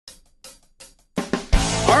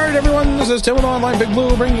All right, everyone, this is Tim with Online Big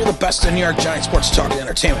Blue, bringing you the best in New York Giants sports talk and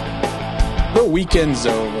entertainment. The weekend's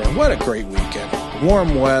over. What a great weekend.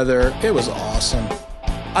 Warm weather. It was awesome.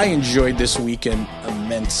 I enjoyed this weekend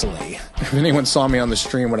immensely. If anyone saw me on the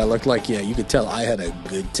stream, what I looked like, yeah, you could tell I had a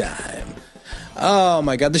good time. Oh,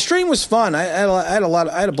 my God. The stream was fun. I had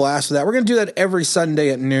a blast with that. We're going to do that every Sunday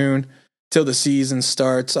at noon till the season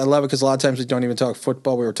starts. I love it because a lot of times we don't even talk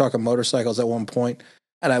football. We were talking motorcycles at one point.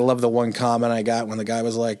 And I love the one comment I got when the guy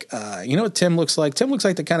was like, you know what Tim looks like? Tim looks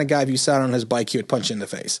like the kind of guy if you sat on his bike, he would punch you in the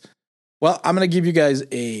face. Well, I'm going to give you guys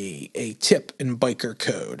a tip in biker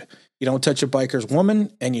code. You don't touch a biker's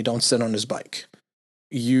woman and you don't sit on his bike.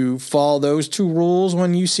 You follow those two rules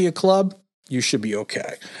when you see a club, you should be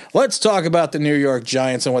okay. Let's talk about the New York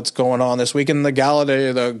Giants and what's going on this week in the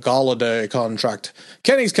Golladay contract.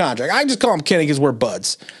 Kenny's contract. I just call him Kenny because we're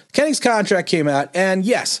buds. Kenny's contract came out, and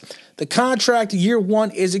yes, the contract year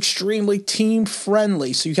one is extremely team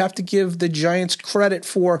friendly, so you have to give the Giants credit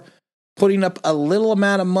for putting up a little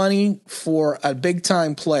amount of money for a big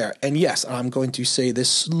time player. And yes, I'm going to say this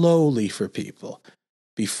slowly for people.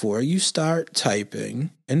 Before you start typing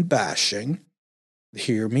and bashing,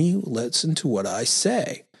 hear me listen to what I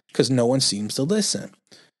say, because no one seems to listen.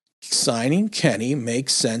 Signing Kenny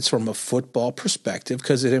makes sense from a football perspective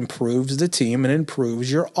because it improves the team and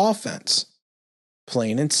improves your offense.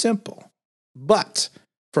 Plain and simple. But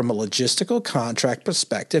from a logistical contract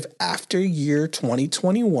perspective, after year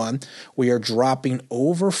 2021, we are dropping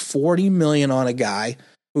over $40 million on a guy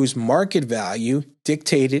whose market value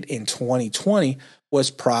dictated in 2020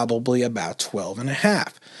 was probably about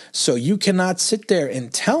 12.5. So you cannot sit there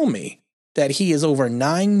and tell me that he is over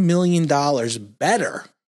 $9 million better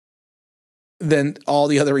than all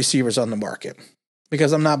the other receivers on the market,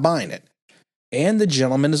 because I'm not buying it. And the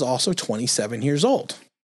gentleman is also 27 years old.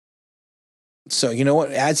 So you know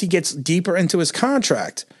what? As he gets deeper into his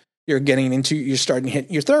contract, you're starting to hit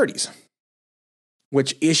your 30s,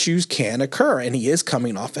 which issues can occur, and he is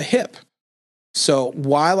coming off a hip. So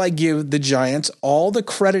while I give the Giants all the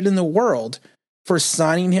credit in the world for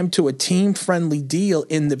signing him to a team-friendly deal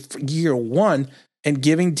in the year one and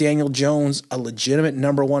giving Daniel Jones a legitimate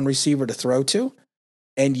number one receiver to throw to,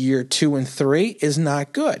 and year 2 and 3 is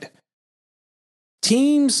not good.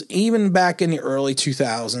 Teams, even back in the early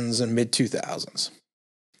 2000s and mid-2000s,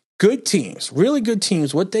 good teams, really good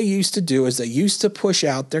teams, what they used to do is they used to push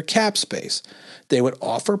out their cap space. They would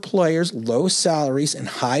offer players low salaries and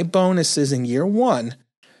high bonuses in year one,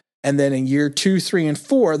 and then in year 2, 3, and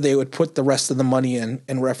 4, they would put the rest of the money in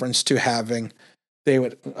reference to having, they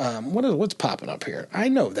would, what's popping up here? I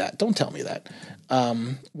know that. Don't tell me that.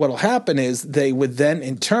 What'll happen is they would then,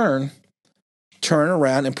 in turn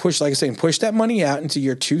around and push, like I say, push that money out into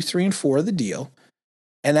year 2, 3, and 4 of the deal.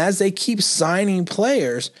 And as they keep signing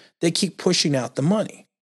players, they keep pushing out the money.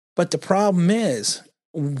 But the problem is,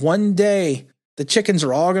 one day, the chickens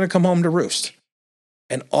are all going to come home to roost.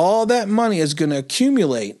 And all that money is going to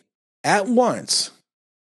accumulate at once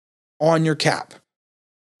on your cap.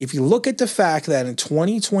 If you look at the fact that in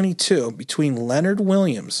 2022, between Leonard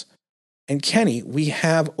Williams and Kenny, we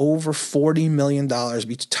have over $40 million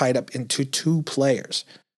tied up into 2 players.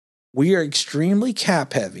 We are extremely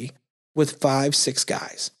cap heavy with 5, 6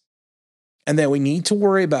 guys. And then we need to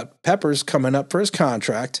worry about Peppers coming up for his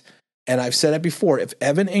contract. And I've said it before, if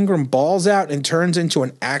Evan Ingram balls out and turns into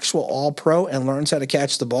an actual all-pro and learns how to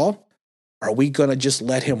catch the ball, are we going to just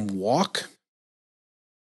let him walk?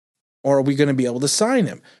 Or are we going to be able to sign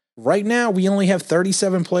him? Right now, we only have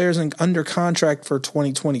 37 players under contract for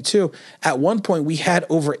 2022. At one point, we had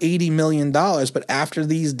over $80 million, but after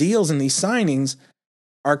these deals and these signings,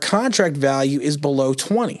 our contract value is below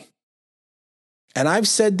 20. And I've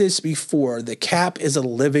said this before, the cap is a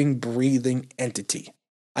living, breathing entity.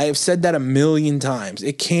 I have said that a million times.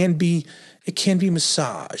 It can be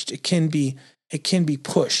massaged. It can be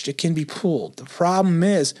pushed. It can be pulled. The problem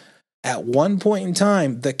is, at one point in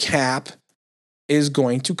time, the cap is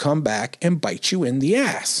going to come back and bite you in the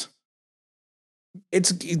ass. The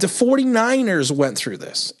 49ers went through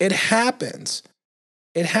this. It happens.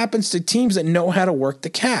 It happens to teams that know how to work the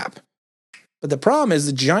cap. But the problem is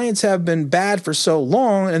the Giants have been bad for so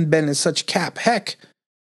long and been in such cap heck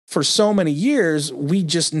for so many years. We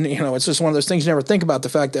just, it's just one of those things you never think about, the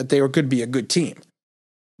fact that they could be a good team.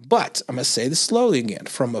 But I'm going to say this slowly again.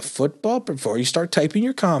 From a football, before you start typing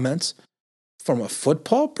your comments, from a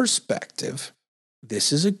football perspective,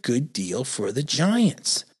 this is a good deal for the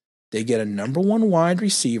Giants. They get a number one wide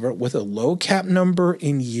receiver with a low cap number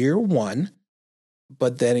in year one,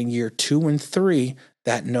 but then in year 2 and 3,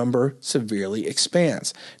 that number severely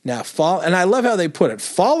expands. Now, and I love how they put it,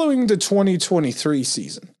 following the 2023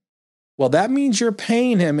 season, Well, that means you're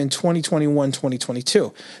paying him in 2021,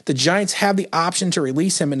 2022. The Giants have the option to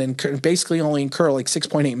release him and basically only incur like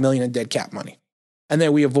 $6.8 million in dead cap money. And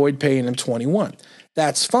then we avoid paying him 21.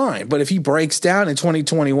 That's fine. But if he breaks down in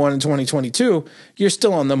 2021 and 2022, you're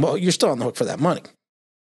still on the hook for that money.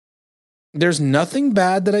 There's nothing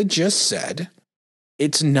bad that I just said.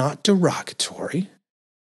 It's not derogatory.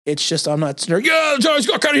 It's just I'm not saying, yeah, Giants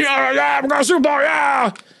got cut here. Yeah, we're going to Super Bowl.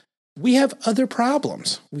 Yeah. We have other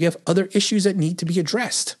problems. We have other issues that need to be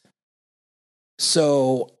addressed.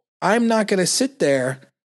 So I'm not going to sit there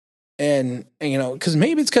and because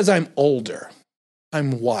maybe it's because I'm older.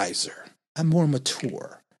 I'm wiser. I'm more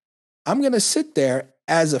mature. I'm going to sit there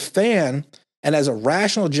as a fan and as a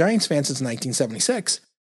rational Giants fan since 1976.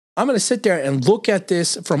 I'm going to sit there and look at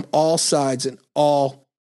this from all sides and all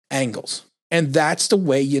angles. And that's the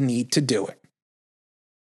way you need to do it.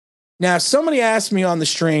 Now, somebody asked me on the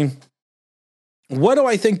stream, what do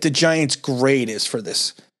I think the Giants' grade is for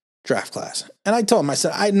this draft class? And I told him, I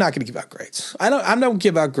said, I'm not going to give out grades. I don't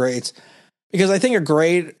give out grades because I think a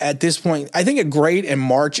grade at this point, I think a grade in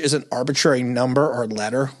March is an arbitrary number or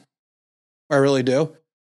letter. I really do.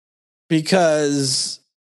 Because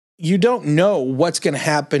you don't know what's going to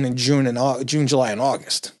happen in June, July, and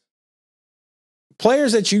August.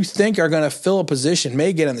 Players that you think are going to fill a position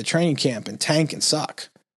may get in the training camp and tank and suck.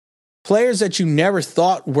 Players that you never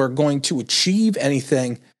thought were going to achieve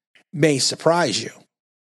anything may surprise you.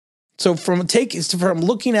 So from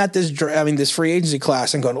looking at this free agency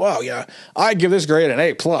class and going, well, yeah, I'd give this grade an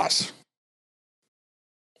A+.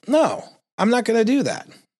 No, I'm not going to do that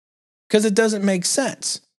because it doesn't make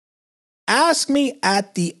sense. Ask me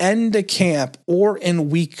at the end of camp or in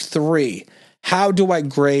week 3, how do I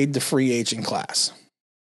grade the free agent class?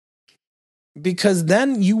 Because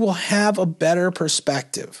then you will have a better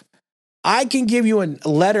perspective. I can give you a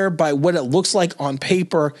letter by what it looks like on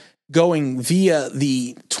paper going via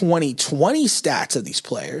the 2020 stats of these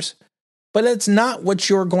players, but it's not what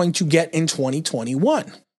you're going to get in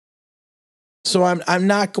 2021. So I'm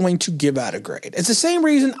not going to give out a grade. It's the same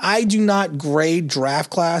reason I do not grade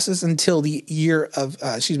draft classes until the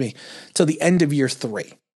till the end of year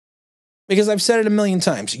 3. Because I've said it a million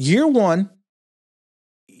times. Year 1,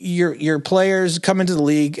 your players come into the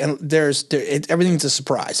league and everything's a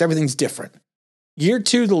surprise. Everything's different. Year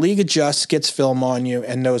 2, the league adjusts, gets film on you,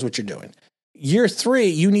 and knows what you're doing. Year 3,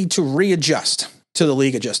 you need to readjust to the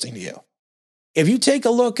league adjusting to you. If you take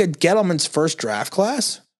a look at Gettleman's first draft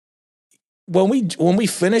class, when we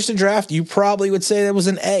finished the draft, you probably would say that was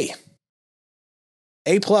an A.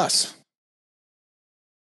 A+.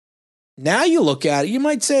 Now you look at it, you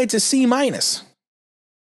might say it's a C-.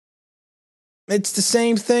 It's the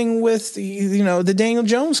same thing with the Daniel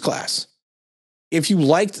Jones class. If you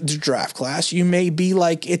liked the draft class, you may be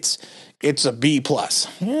like it's a B+.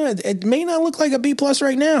 Yeah, it may not look like a B+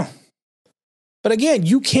 right now. But again,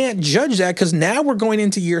 you can't judge that because now we're going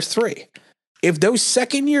into year 3. If those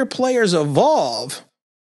second-year players evolve,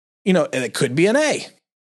 and it could be an A. It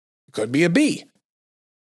could be a B.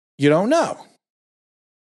 You don't know.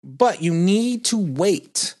 But you need to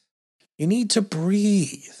wait. You need to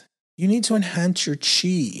breathe. You need to enhance your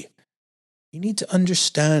chi. You need to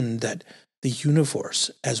understand that the universe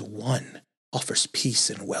as one offers peace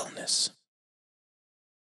and wellness.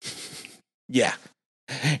 Yeah.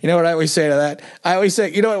 You know what I always say to that? I always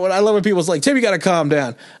say, what I love when people's like, Tim, you got to calm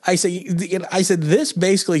down. I said, this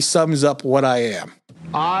basically sums up what I am.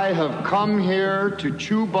 I have come here to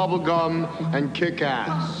chew bubblegum and kick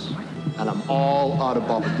ass. And I'm all out of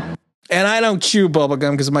bubblegum. And I don't chew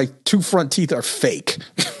bubblegum because my 2 front teeth are fake.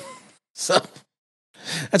 So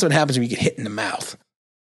that's what happens when you get hit in the mouth.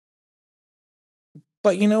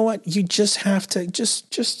 But you know what? You just have to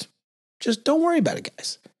just don't worry about it,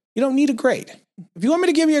 guys. You don't need a grade. If you want me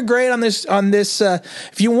to give you a grade on this,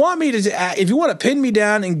 if you want to pin me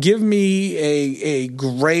down and give me a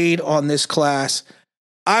grade on this class,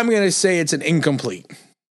 I'm going to say it's an incomplete.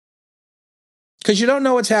 Because you don't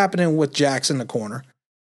know what's happening with Jackson in the corner.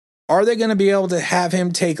 Are they going to be able to have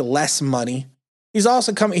him take less money? He's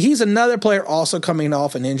another player also coming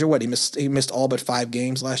off an injury. He missed all but 5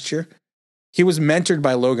 games last year. He was mentored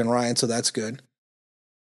by Logan Ryan, so that's good.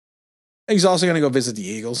 He's also going to go visit the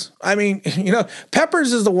Eagles. I mean,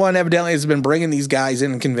 Peppers is the one evidently has been bringing these guys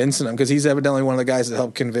in and convincing them because he's evidently one of the guys that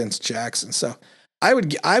helped convince Jackson. So I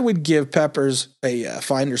would give Peppers a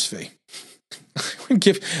finder's fee.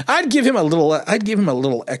 I'd give him a little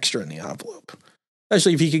extra in the envelope,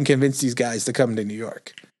 especially if he can convince these guys to come to New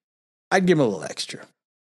York. I'd give him a little extra.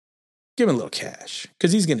 Give him a little cash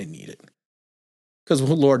because he's going to need it. Because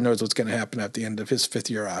Lord knows what's going to happen at the end of his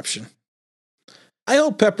 5th-year option. I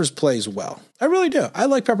hope Peppers plays well. I really do. I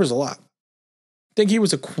like Peppers a lot. I think he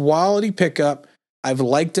was a quality pickup. I've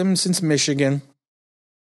liked him since Michigan.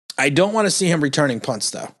 I don't want to see him returning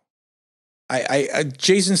punts, though.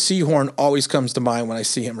 Jason Sehorn always comes to mind when I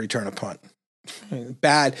see him return a punt.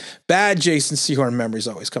 Bad Jason Sehorn memories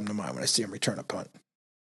always come to mind when I see him return a punt.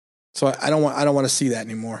 So I don't want to see that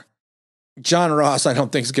anymore. John Ross, I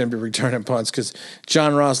don't think is going to be returning punts because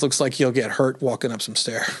John Ross looks like he'll get hurt walking up some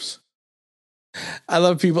stairs. I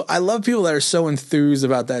love people that are so enthused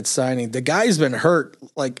about that signing. The guy's been hurt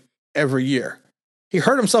like every year. He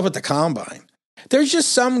hurt himself at the combine. There's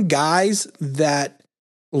just some guys that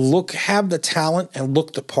have the talent and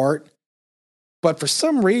look the part, but for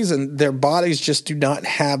some reason their bodies just do not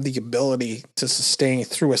have the ability to sustain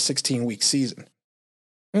through a 16-week season.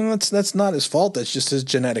 And that's not his fault. That's just his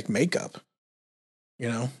genetic makeup.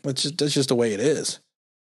 That's just the way it is.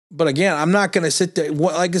 But again, I'm not going to sit there.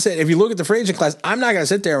 Like I said, if you look at the free agent class, I'm not going to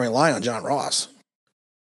sit there and rely on John Ross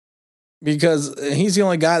because he's the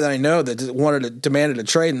only guy that I know that demanded a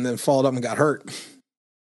trade and then followed up and got hurt.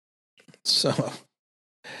 So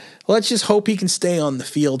let's just hope he can stay on the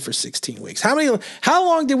field for 16 weeks. How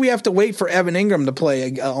long did we have to wait for Evan Ingram to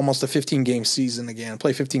play almost a 15-game season again,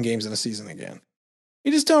 play 15 games in a season again?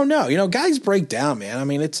 You just don't know. Guys break down, man. I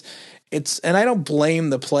mean, it's, and I don't blame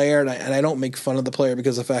the player, and I don't make fun of the player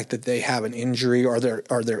because of the fact that they have an injury or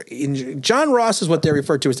they're injured. John Ross is what they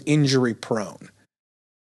refer to as injury prone.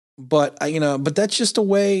 But but that's just the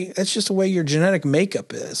way your genetic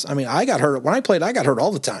makeup is. I mean, I got hurt when I played. I got hurt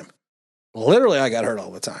all the time. Literally, I got hurt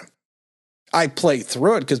all the time. I played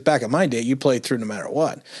through it because back in my day, you played through no matter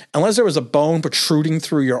what. Unless there was a bone protruding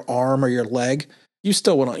through your arm or your leg, you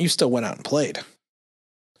still went out and played.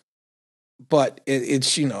 But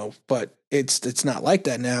it's not like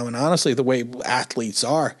that now. And honestly, the way athletes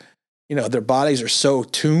are, their bodies are so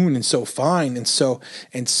tuned and so fine. And so,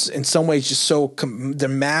 in some ways, just their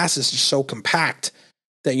mass is just so compact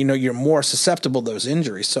that, you're more susceptible to those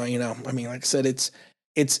injuries. So, like I said, it's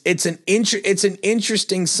an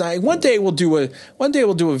interesting science. One day we'll do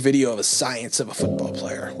a video of a science of a football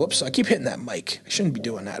player. Whoops. I keep hitting that mic. I shouldn't be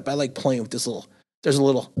doing that, but I like playing with there's a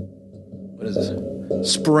little, what is this?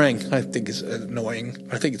 Spring. I think it's annoying.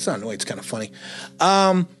 I think it's not annoying. It's kind of funny.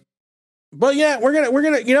 But yeah, we're gonna,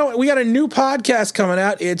 we got a new podcast coming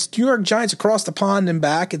out. It's New York Giants Across the Pond and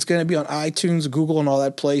Back. It's going to be on iTunes, Google, and all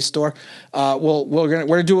that Play Store. We're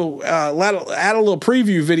gonna do add a little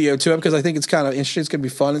preview video to it because I think it's kind of interesting. It's gonna be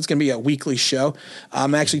fun. It's gonna be a weekly show.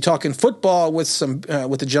 I'm actually talking football with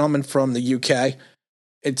a gentleman from the UK.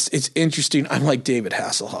 It's interesting. I'm like David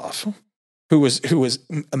Hasselhoff, who was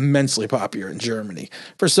immensely popular in Germany.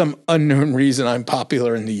 For some unknown reason, I'm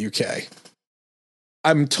popular in the UK.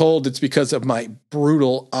 I'm told it's because of my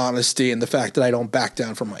brutal honesty and the fact that I don't back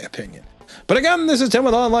down from my opinion. But again, this is Tim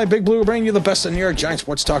with Online Big Blue, bringing you the best of New York Giants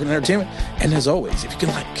sports talk and entertainment. And as always, if you can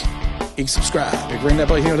you can subscribe. You can ring that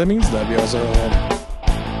bell, you know what that means? That'd be awesome.